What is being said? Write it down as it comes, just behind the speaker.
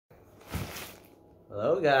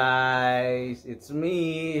Hello guys, it's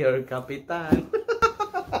me, your Kapitan.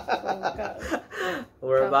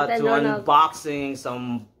 We're about to unboxing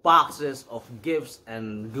some boxes of gifts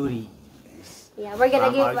and goodies. Yeah, we're gonna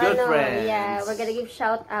give our good friends. Yeah, we're gonna give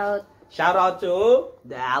shout out. Shout out to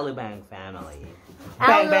the Alibang family.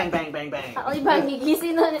 Bang, bang, bang, bang, bang. Alibang,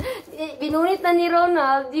 gigising na. Binunit na ni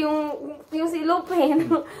Ronald yung silupin.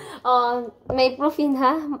 Oh, may proofin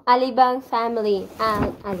ha? Alibang family.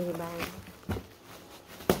 Alibang.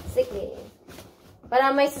 Sige.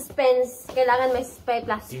 Para may suspense, kailangan may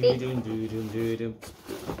plastic.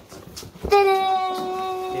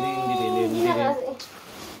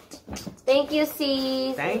 Thank you,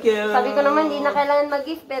 sis. Thank you. Sabi ko naman, hindi na kailangan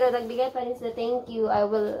mag-gift, pero nagbigay pa rin sila. Thank you. I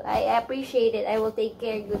appreciate it. I will take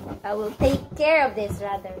care of this,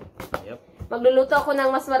 rather. Yep. Magluluto ako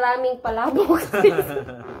ng mas maraming palabok.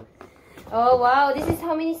 Oh, wow. This is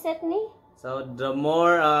how many set ni? So, the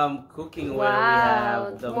more cooking ware we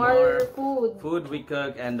have, the more food we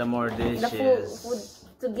cook, and the more dishes. The food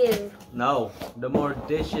to give. No, the more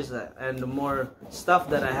dishes and the more stuff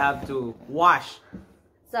that I have to wash.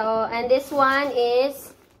 So, and this one is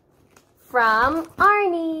from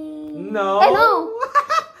Arnie. No. No.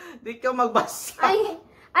 Di ka magbasa.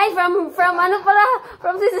 Ay, from ano pala?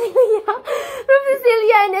 From Cecilia. From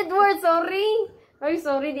Cecilia and Edward, sorry.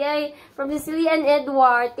 Sorry, from Cecilia and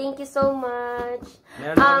Edward. Thank you so much.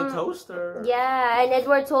 Meron kami toaster. Yeah, and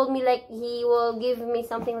Edward told me like he will give me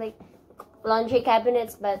something like laundry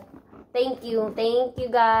cabinets, but thank you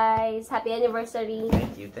guys. Happy anniversary.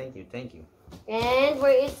 Thank you. And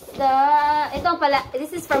where is itong pala,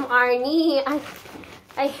 this is from Arnie.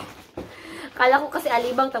 Ay, kala ko kasi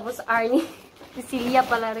Alibang tapos Arnie. Cecilia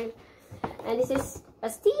pala rin. And this is a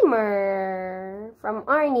steamer from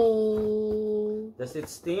Arnie. Does it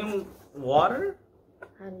steam water?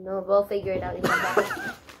 I don't know, we'll figure it out in the back.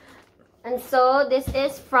 And so this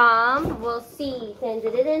is from, we'll see. From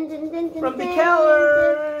the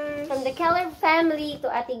Keller. From the Keller family to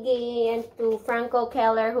Ate Gay and to Franco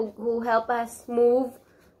Keller who help us move.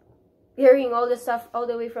 Hearing all the stuff all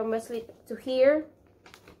the way from Wesley to here.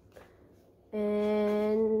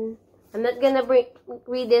 And I'm not gonna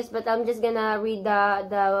read this, but I'm just gonna read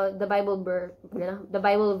the Bible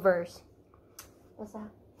verse. What's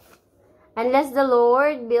that? Unless the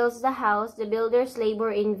Lord builds the house, the builders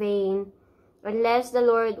labor in vain. Unless the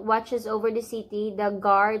Lord watches over the city, the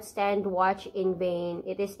guards stand watch in vain.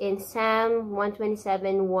 It is in Psalm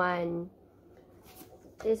 127:1.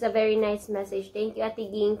 It's a very nice message. Thank you, Ate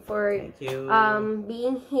Ging, for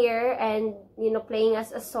being here and playing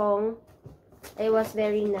us a song. It was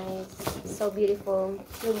very nice, so beautiful.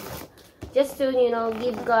 Just to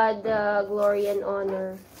give God the glory and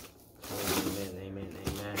honor.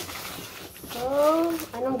 Amen. So,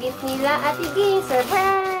 anong gift nila? Ate Ging,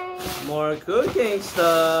 surprise! More cooking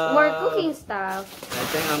stuff. I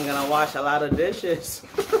think I'm gonna wash a lot of dishes.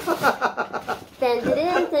 Ding.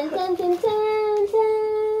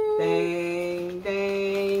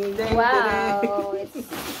 Wow,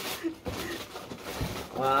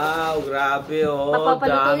 Wow, grabe oh.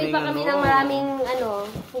 Papapalutuin pa kami ng maraming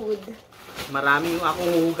food. Maraming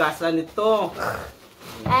akong hugasan nito.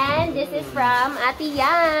 And this is from Ate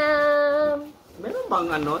Yam. Meron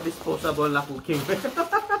bang disposable na cooking?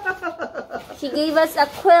 She gave us a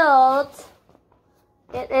quilt.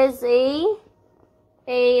 It is a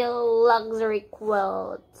luxury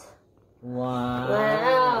quilt.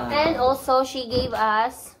 Wow. And also she gave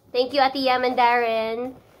us, thank you Ate Yam and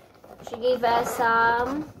Darren. She gave us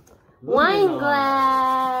some wine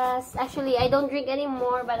glass. Actually, I don't drink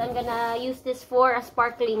anymore, but I'm gonna use this for a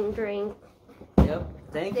sparkling drink. Yep.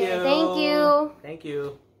 Thank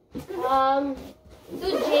you. To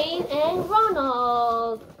Jane and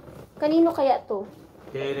Ronald. Kanino kaya to?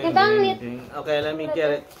 Okay, let me get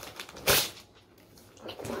it.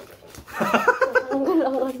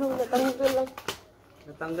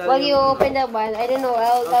 Natanggal. While you open the one, I don't know.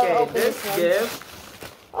 I'll open this gift.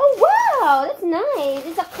 Oh wow, that's nice.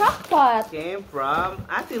 It's a crock pot. Came from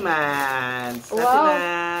Ate Mads.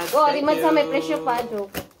 Wow. Ate Mads may presyo pa,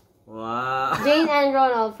 joke. Wow. Jane and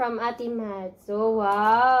Ronald from Ate Mads. So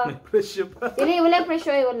wow. May presyo pa. Wala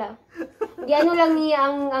presyo wala. Giano lang niya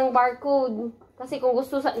ang barcode. Kasi kung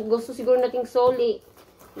gusto siguro nating soli.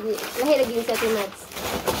 Lahi lagi sa Ate Mads.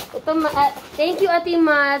 Thank you Ate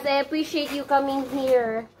Mads. I appreciate you coming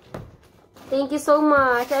here. Thank you so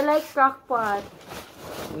much. I like crock pot.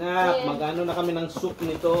 Magano na kami ng soup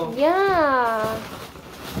nito. Yeah.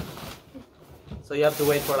 So you have to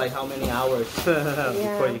wait for like how many hours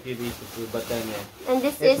before you can eat the food. But then And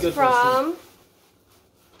this is from...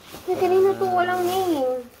 Kanina to walang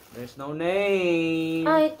name. There's no name.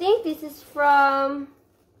 I think this is from...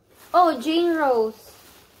 Oh, Jane Rose.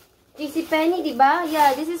 JC Penny, diba?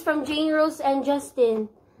 Yeah, this is from Jane Rose and Justin.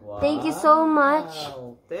 Wow. Thank you so much.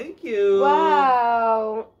 Thank you.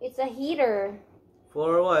 Wow. It's a heater.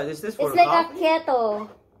 For what? Is this for It's like coffee? a kettle.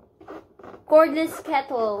 Cordless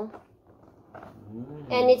kettle.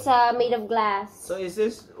 And it's made of glass. So is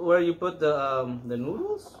this where you put the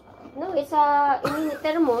noodles? No, it's a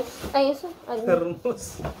thermos. Ay, so,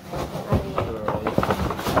 Thermos.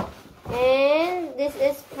 And this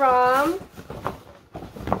is from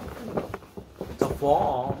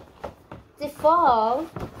Tefal. Tefal.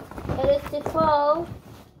 It is Tefal.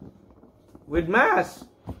 With mask.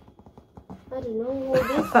 I don't know who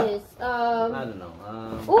this is. I don't know.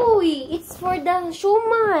 Oh, it's for the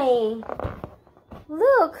shumai.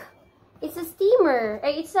 Look, it's a steamer.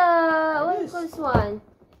 It's a what is this one?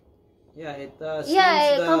 Yeah, it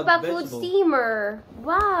yeah, the compact vegetable. food steamer.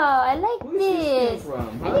 Wow, I like Who is this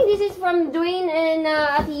from? I think this is from Dwayne and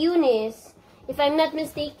Ate Eunice, if I'm not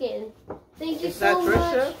mistaken. Thank you Is so that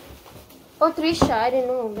Trisha? much. Oh, Trisha, I don't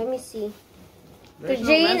know. Let me see. There's To no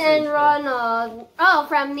Jane message, and though. Ronald. Oh,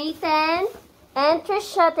 from Nathan and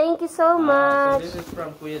Trisha. Thank you so much. So this is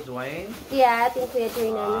from Kuya Dwayne. Yeah, I think we are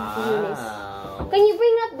doing Eunice. Wow. Can you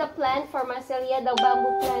bring up the plant for Marcelia, the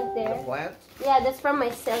bamboo plant there? The plant? Yeah, that's from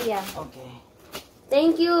Marcelia. Okay.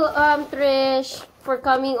 Thank you, Trish, for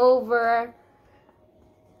coming over.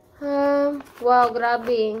 Wow,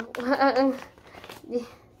 grabe.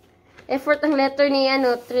 Effort ang letter ni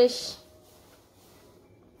Trish.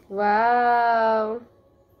 Wow.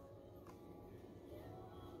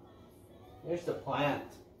 Here's the plant.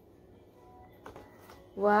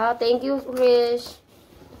 Wow, thank you, Trish.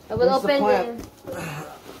 I will Where's the open plant? it.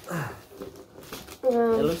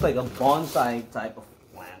 It looks like a bonsai type of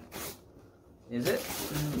plant. Is it?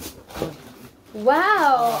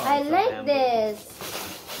 Wow, Oh, I it's a like bamboo. this.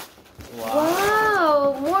 Wow.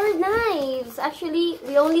 Wow, more knives. Actually,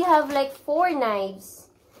 we only have like 4 knives.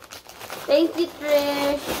 Thank you,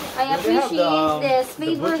 Trish. I Do they have appreciate this.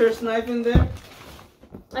 the butcher's knife in there?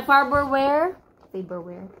 Farberware.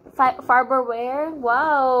 Farberware.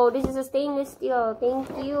 Wow, this is a stainless steel. Thank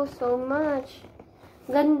you so much.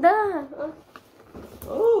 Ganda.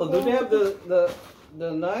 Oh, do they have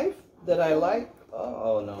the knife that I like?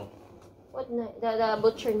 Oh no. What knife? The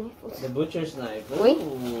butcher knife. The butcher's knife. Wait.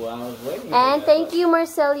 Ooh, I was waiting. And for thank that. you,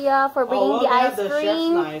 Marcelia, for bringing well, the they have ice the chef's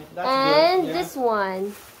cream. knife. That's And good, yeah. this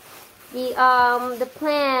one. The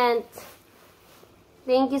plant.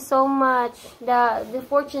 Thank you so much. The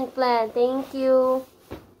fortune plant. Thank you.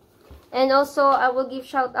 And also I will give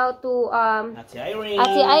shout out to Ate Irene.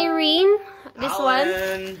 Ate Irene. This one.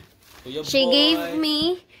 Alan, to your She boy. gave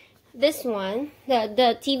me this one.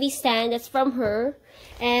 The TV stand that's from her.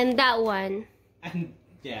 And that one. And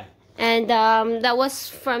yeah. And that was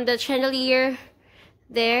from the chandelier.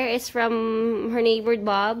 There is from her neighbor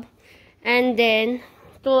Bob. And then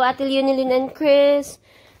to Ate Leonilyn and Chris,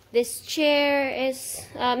 this chair is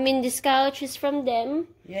this couch is from them.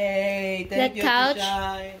 Yay! That Thank you, couch.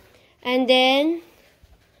 Tishai. And then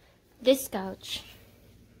this couch.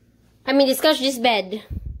 This bed.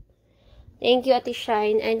 Thank you, Ate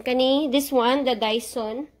Shine. And this one, the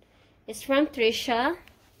Dyson, is from Trisha.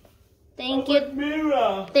 Thank you.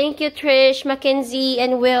 Mira? Thank you, Trish, Mackenzie,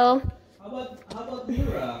 and Will. How about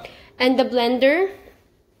Mira? And the blender.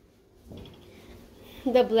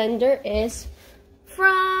 The blender is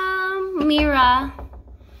from Mira.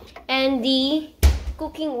 And the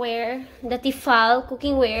cookingware, the Tefal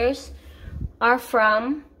cookingwares are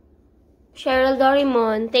from Cheryl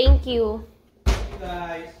Dorimon. Thank you. You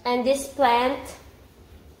guys, And this plant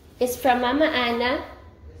is from Mama Anna.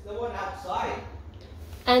 it's the one outside.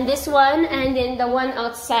 And this one, and then the one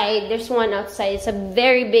outside. There's one outside. It's a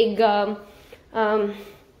very big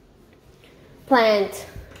plant.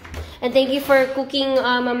 And thank you for cooking,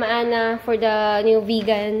 Mama Anna, for the new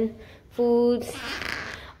vegan foods.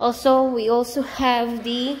 Also, we also have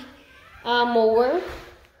the mower.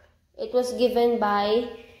 It was given by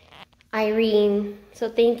Irene. So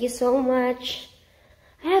thank you so much.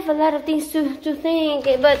 I have a lot of things to thank,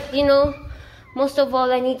 but most of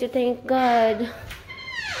all, I need to thank God.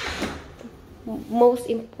 Most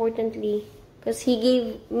importantly, because He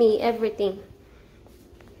gave me everything.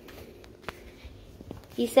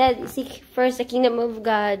 He said, seek first the kingdom of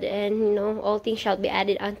God, and all things shall be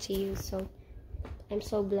added unto you. So I'm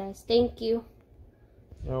so blessed. Thank you.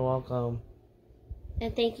 You're welcome.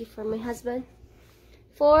 And thank you for my husband.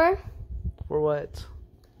 For For what?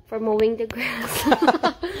 for mowing the grass.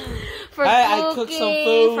 For I cooking, cooked some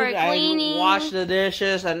food, for cleaning. I washed the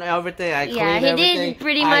dishes and everything. I Yeah, cleaned everything. he did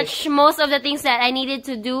pretty much most of the things that I needed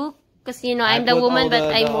to do. Because, you know, I'm the woman, but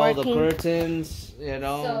I'm working. All the curtains, you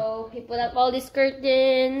know. So, he put up all these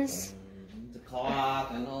curtains. The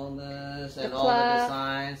clock and all this, and all the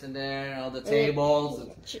designs in there, all the tables,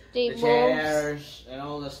 the chairs, and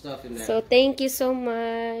all the stuff in there. So, thank you so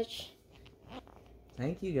much.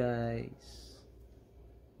 Thank you, guys.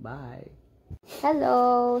 Bye.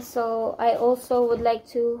 Hello. So, I also would like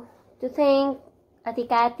to thank Ate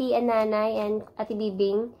Cathy and Nanay and Ate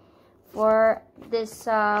Bibing for this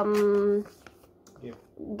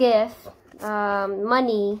gift,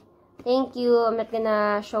 money. Thank you. I'm not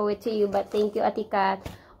gonna show it to you, but thank you, Ate Kat.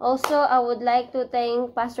 Also, I would like to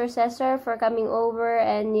thank Pastor Cesar for coming over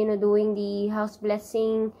and, you know, doing the house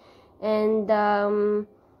blessing and,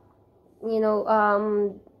 you know,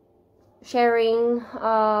 sharing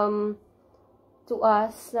to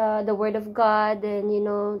us the Word of God, and, you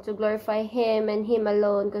know, to glorify Him and Him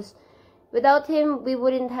alone, because without Him, we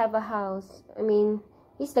wouldn't have a house. I mean,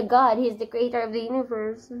 He's the God. He's the creator of the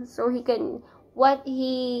universe. So He can, what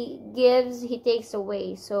He gives, He takes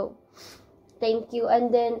away. So, thank you.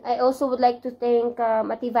 And then, I also would like to thank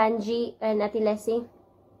Ate Vanji and Ate Leslie.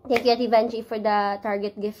 Thank you, Ate Vanji, for the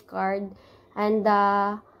Target gift card. And,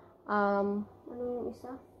 ano yung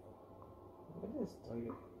isa? What is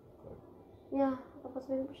Target? Yeah,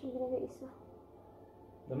 tapos meron pa siyang ginagawa isa.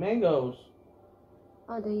 The mangoes.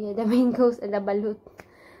 Oh, the mangoes and the balut.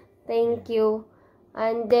 Thank you.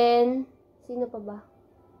 And then, sino pa ba?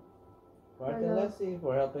 For Ate Leslie,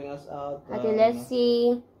 for helping us out. Ate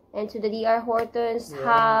Leslie, and to the DR Hortons,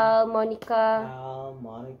 Hal, Monica.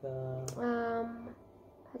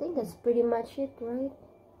 I think that's pretty much it, right?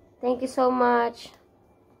 Thank you so much.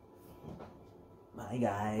 Bye,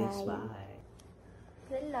 guys. Bye.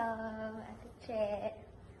 Hello, Ate Che.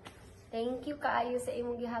 Thank you kaayo sa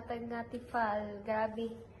imong gihatag nga tifal.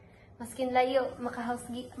 Grabe. Maskin layo,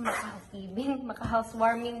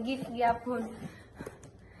 maka-housewarming gift gyapon.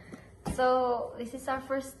 So, this is our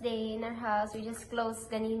first day in our house. We just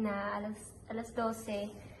closed ganina, alas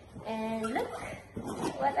 12. And look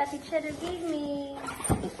what Ate Che gave me.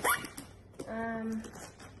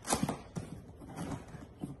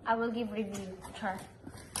 I will give review. Char.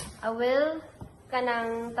 I will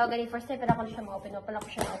kanang tawag ni first time pero ako siya ma-open. Wala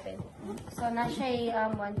ko siya ma-open. So, na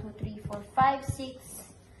siya 1, 2, 3, 4, 5,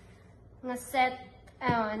 6 nga set,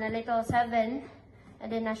 and a little 7.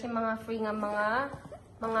 And then, na siya mga free nga mga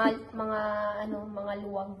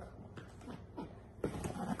luwag.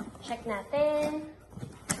 Check natin.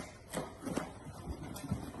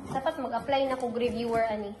 Dapat mag-apply na kung reviewer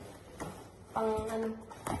ani.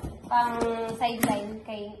 Pang sideline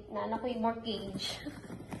kay na ko yung mortgage.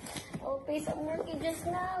 I'll pay some mortgages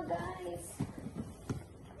now, guys.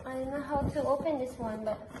 I don't know how to open this one,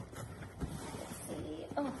 but let's see.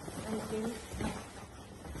 Oh, I'm again.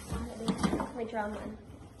 May drama.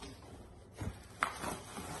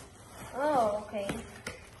 Oh, okay.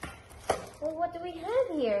 Well, what do we have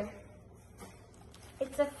here?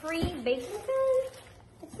 It's a free baking pan?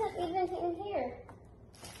 It's not even in here.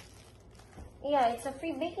 Yeah, it's a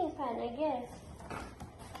free baking pan, I guess.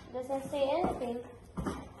 Doesn't say anything.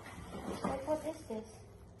 Like, what is this?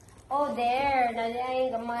 Oh, there.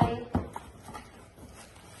 Nalay gamay.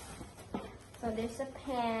 So, there's a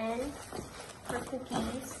pan for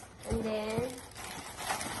cookies. And then,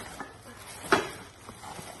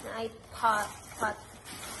 ay pot.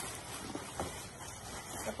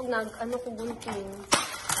 Kapag ano ko gunting.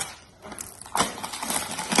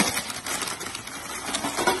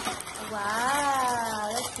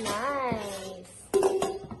 Wow, that's nice.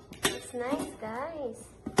 That's nice, guys.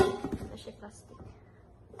 Actually, plastic.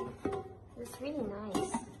 That's really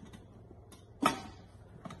nice.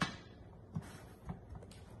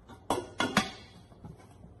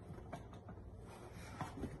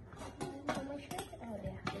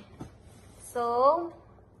 So,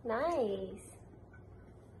 nice.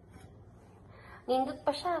 Nindot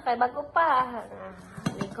pa siya, kay bago pa.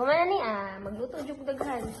 Ko man ni magluto jud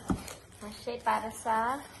daghan. Siya para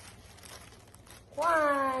sa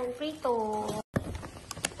prito.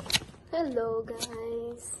 Hello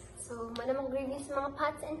guys. So, manamang review sa mga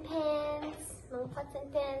pots and pans. Mga pots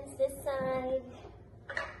and pans this side.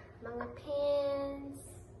 Mga pans.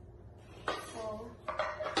 So,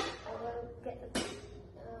 I will get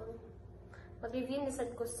mag-review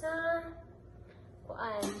nasad ko sa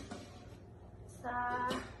sa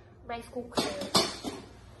rice cooker.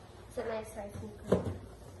 It's a nice rice cooker.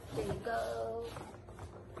 There you go.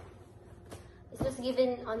 This was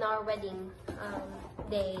given on our wedding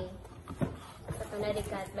day. Sa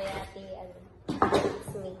Connecticut by Ate and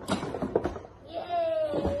it's me.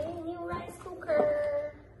 Yay! New rice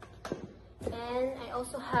cooker! And I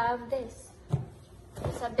also have this.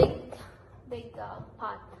 It's a big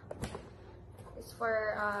pot. It's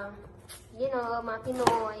for, you know, mga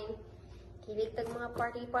Pinoy. Kilig tag mga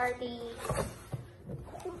party-party.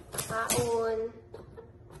 Kaon.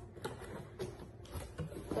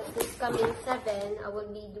 Because this coming 7, I will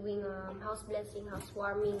be doing house blessing,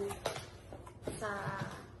 housewarming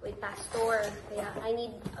with pastor. Kaya I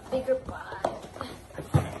need a bigger pot.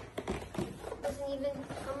 It doesn't even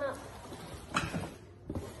come out.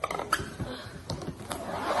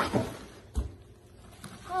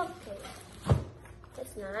 Okay.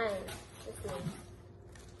 That's nice. That's nice.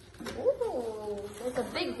 Ooh, there's a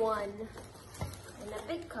big one. And a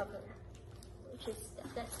big cover.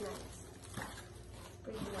 That's nice.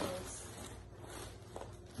 Pretty nice.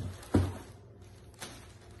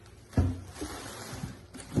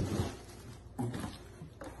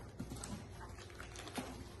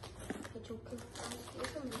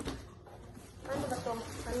 Paano ba to?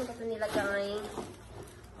 Paano ba to nilagay?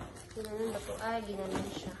 Ginanon ba to? Ah, ginanon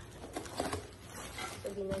siya. So,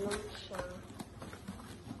 ginanon siya.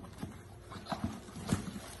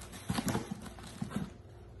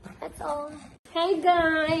 That's all. Hey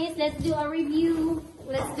guys, let's do a review.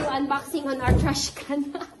 Let's do unboxing on our trash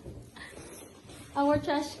can. Our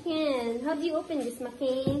trash can. How do you open this,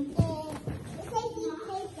 McCain?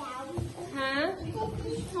 Huh?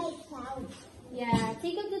 Yeah,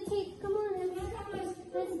 take out the tape. Come on,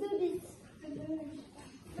 let's do this.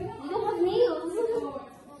 You don't have nails.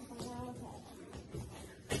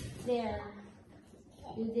 There.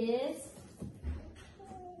 Do this.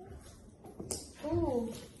 Oh.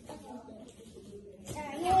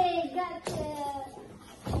 Yay, gotcha.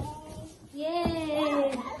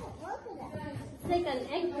 Yay. It's like an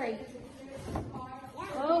egg crate.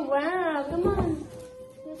 Oh, wow. Come on.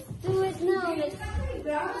 Let's do it now.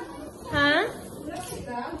 Huh?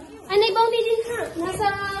 Ay, naibaw din ha. Nasa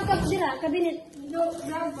cabinet.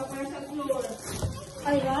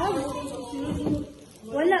 Ay, Rob?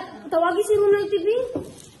 Wala. Tawagin si Ronald TV.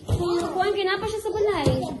 Kuhaan, kinapa siya sa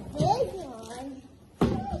balay.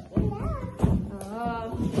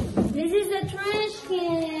 Oh. This is the trash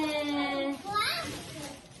can.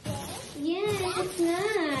 Yeah, it's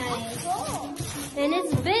nice. And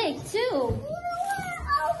it's big, too.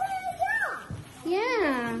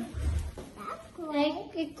 Yeah.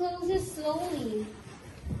 Like, it closes slowly.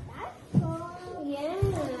 Yeah.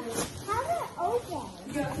 How do I open?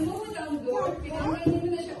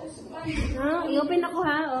 I-open ako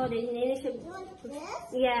ha. Oh, then should. This?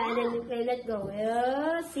 Yeah, and then okay, let go.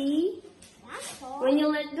 See? When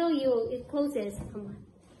you let go, it closes. Come on.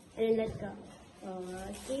 And then let go. Oh,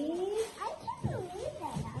 see? I can't believe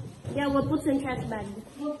that. Yeah, we'll put some trash bag.